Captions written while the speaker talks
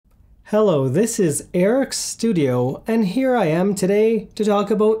Hello, this is Eric's Studio, and here I am today to talk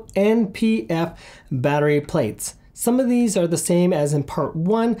about NPF battery plates. Some of these are the same as in part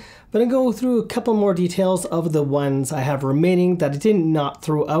 1, but I'll go through a couple more details of the ones I have remaining that I did not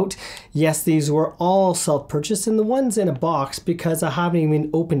throw out. Yes, these were all self-purchased, and the ones in a box because I haven't even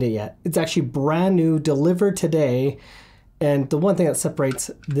opened it yet. It's actually brand new, delivered today, and the one thing that separates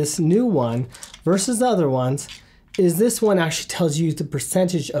this new one versus the other ones is this one actually tells you the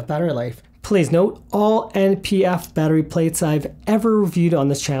percentage of battery life. Please note, all NPF battery plates I've ever reviewed on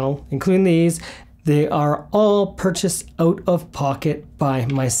this channel, including these, they are all purchased out of pocket by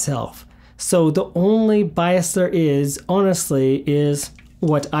myself. So the only bias there is, honestly, is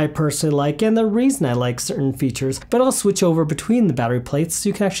what I personally like and the reason I like certain features. But I'll switch over between the battery plates so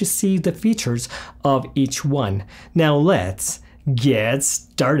you can actually see the features of each one. Now let's get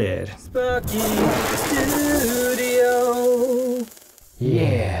started. Sparky Studio.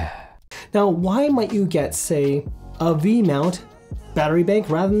 Yeah. Now, why might you get, say, a Vmount battery bank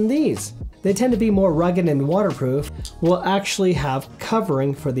rather than these? They tend to be more rugged and waterproof. We'll actually have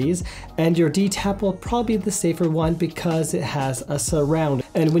covering for these, and your D-tap will probably be the safer one because it has a surround.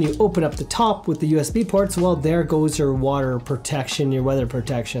 And when you open up the top with the USB ports, well, there goes your water protection, your weather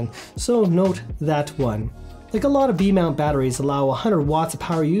protection. So note that one. Like a lot of Vmount batteries allow 100 watts of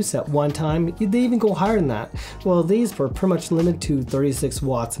power use at one time. They even go higher than that. Well, these were pretty much limited to 36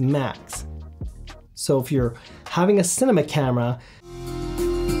 watts max. So if you're having a cinema camera,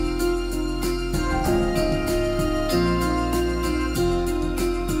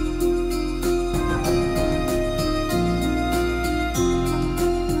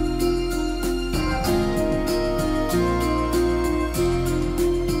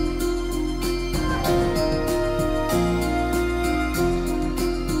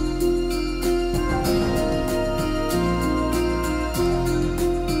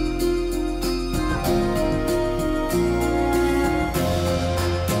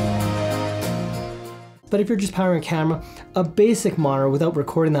 but if you're just powering a camera, a basic monitor without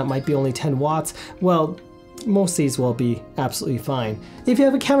recording that might be only 10 watts. Well, most of these will be absolutely fine. If you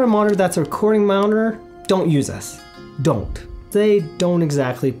have a camera monitor that's a recording monitor, don't use this. Don't. They don't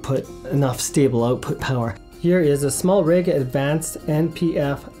exactly put enough stable output power. Here is a Smallrig advanced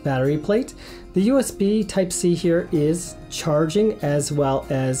NPF battery plate. The USB Type-C here is charging as well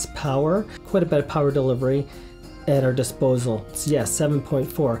as power. Quite a bit of power delivery at our disposal. So yes,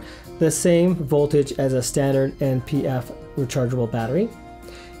 7.4. The same voltage as a standard NPF rechargeable battery.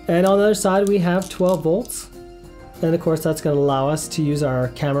 And on the other side we have 12 volts. And of course that's going to allow us to use our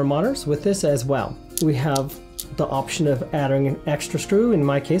camera monitors with this as well. We have the option of adding an extra screw. In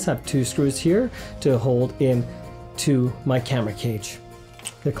my case I have 2 screws here to hold in to my camera cage. I'm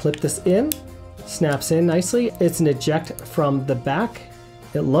going to clip this in, snaps in nicely. It's an eject from the back.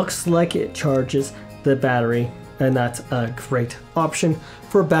 It looks like it charges the battery, and that's a great option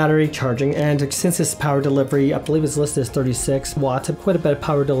for battery charging. And since this power delivery, I believe it's listed as 36 watts, quite a bit of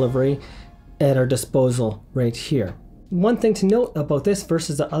power delivery at our disposal right here. One thing to note about this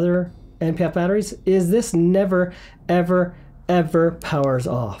versus the other NPF batteries is this never, ever, ever powers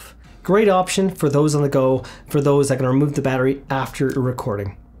off. Great option for those on the go, for those that can remove the battery after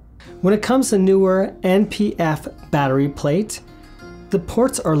recording. When it comes to newer NPF battery plate, the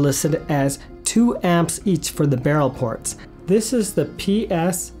ports are listed as 2 amps each for the barrel ports. This is the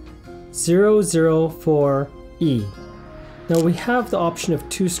PS004E. Now we have the option of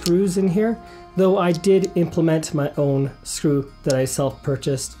 2 screws in here, though I did implement my own screw that I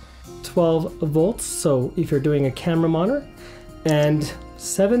self-purchased. 12 volts, so if you're doing a camera monitor, and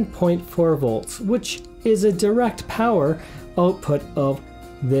 7.4 volts, which is a direct power output of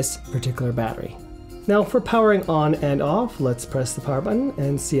this particular battery. Now for powering on and off, let's press the power button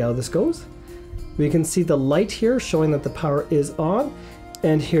and see how this goes. We can see the light here showing that the power is on,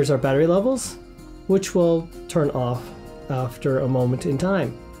 and here's our battery levels, which will turn off after a moment in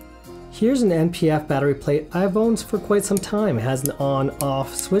time. Here's an NPF battery plate I've owned for quite some time. It has an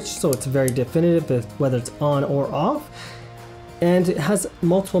on-off switch, so it's very definitive whether it's on or off. And it has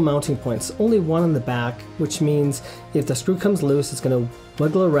multiple mounting points, only one on the back, which means if the screw comes loose, it's going to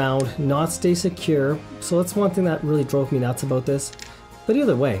wiggle around, not stay secure. So that's one thing that really drove me nuts about this. But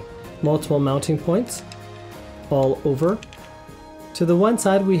either way, multiple mounting points all over. To the one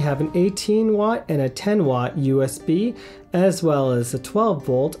side we have an 18 watt and a 10 watt USB, as well as a 12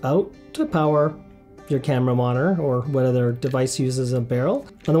 volt out to power your camera monitor or whatever device uses a barrel.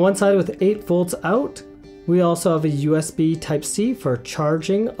 On the one side with 8 volts out, we also have a USB Type-C for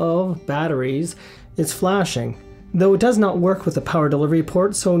charging of batteries. It's flashing, though it does not work with the power delivery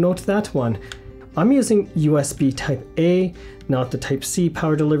port, so note that one. I'm using USB Type A, not the Type C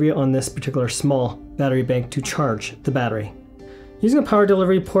power delivery on this particular small battery bank to charge the battery. Using a power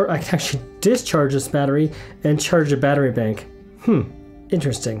delivery port, I can actually discharge this battery and charge a battery bank.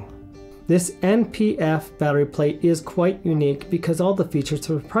 Interesting. This NPF battery plate is quite unique because all the features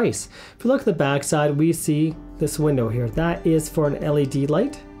are price. If you look at the back side, we see this window here. That is for an LED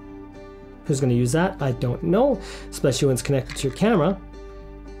light. Who's going to use that? I don't know, especially when it's connected to your camera.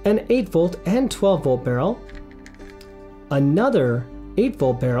 An 8 volt and 12 volt barrel. Another 8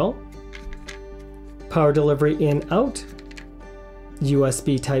 volt barrel. Power delivery in out.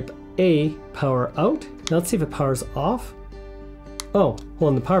 USB Type A power out. Now let's see if it powers off. Oh,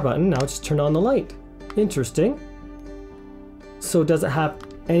 holding the power button, now just turn on the light. Interesting. So does it have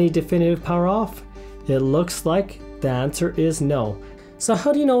any definitive power off? It looks like the answer is no. So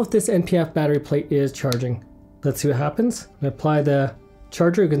how do you know if this NPF battery plate is charging? Let's see what happens. I apply the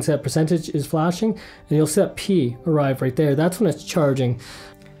charger, you can see that percentage is flashing, and you'll see that P arrive right there. That's when it's charging.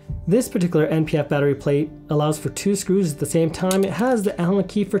 This particular NPF battery plate allows for 2 screws at the same time. It has the Allen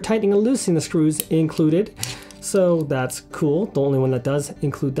key for tightening and loosening the screws included. So that's cool, the only one that does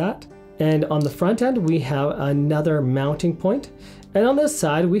include that. And on the front end, we have another mounting point. And on this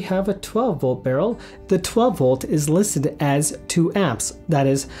side, we have a 12 volt barrel. The 12 volt is listed as 2 amps. That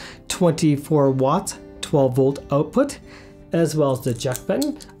is 24 watts, 12 volt output, as well as the eject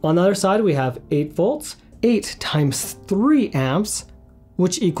button. On the other side, we have 8 volts, 8 times 3 amps,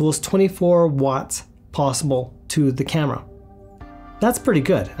 which equals 24 watts possible to the camera. That's pretty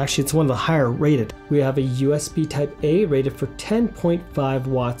good. Actually, it's one of the higher rated. We have a USB Type A rated for 10.5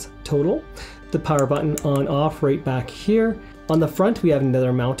 watts total. The power button on off right back here. On the front, we have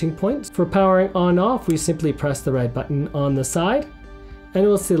another mounting point. For powering on off, we simply press the red button on the side and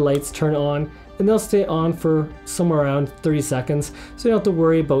we'll see the lights turn on, and they'll stay on for somewhere around 30 seconds. So you don't have to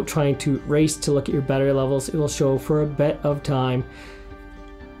worry about trying to race to look at your battery levels. It will show for a bit of time.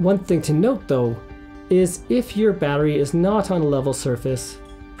 One thing to note though, is if your battery is not on a level surface,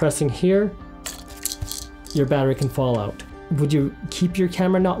 pressing here, your battery can fall out. Would you keep your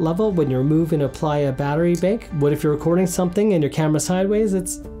camera not level when you remove and apply a battery bank? What if you're recording something and your camera's sideways?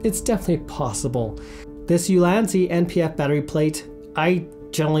 It's definitely possible. This Ulanzi NPF battery plate, I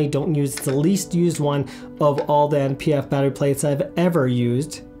generally don't use. It's the least used one of all the NPF battery plates I've ever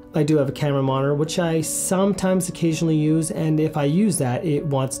used. I do have a camera monitor, which I sometimes occasionally use, and if I use that, it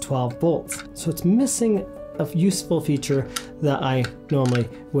wants 12 volts. So it's missing a useful feature that I normally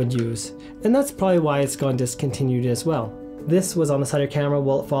would use. And that's probably why it's gone discontinued as well. This was on the side of your camera,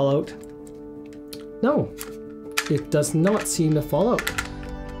 will it fall out? No, it does not seem to fall out.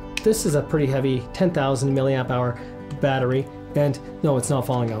 This is a pretty heavy 10,000 milliamp hour battery, and no, it's not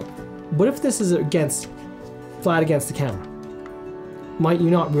falling out. What if this is flat against the camera? Might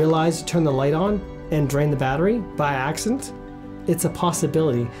you not realize you turn the light on and drain the battery by accident? It's a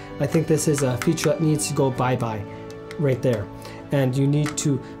possibility. I think this is a feature that needs to go bye-bye right there. And you need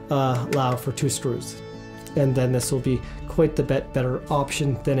to allow for 2 screws. And then this will be quite the better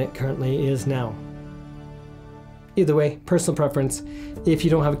option than it currently is now. Either way, personal preference. If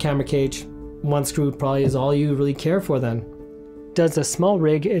you don't have a camera cage, 1 screw probably is all you really care for then. Does the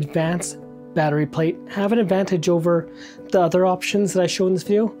Smallrig advanced battery plate have an advantage over the other options that I showed in this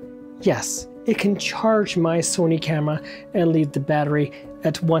video? Yes, it can charge my Sony camera and leave the battery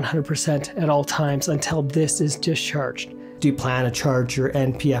at 100% at all times until this is discharged. Do you plan to charge your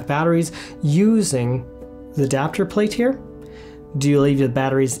NPF batteries using the adapter plate here? Do you leave the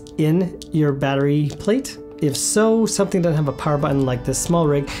batteries in your battery plate? If so, something that doesn't have a power button like this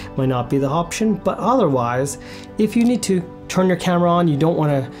Smallrig might not be the option, but otherwise, if you need to turn your camera on, you don't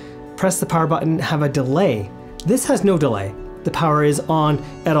want to press the power button, have a delay. This has no delay. The power is on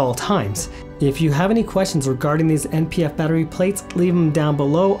at all times. If you have any questions regarding these NPF battery plates, leave them down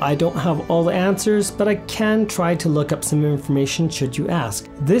below. I don't have all the answers, but I can try to look up some information should you ask.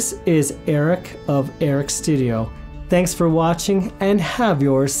 This is Eric of Eric Studio. Thanks for watching and have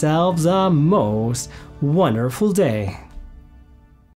yourselves a most wonderful day.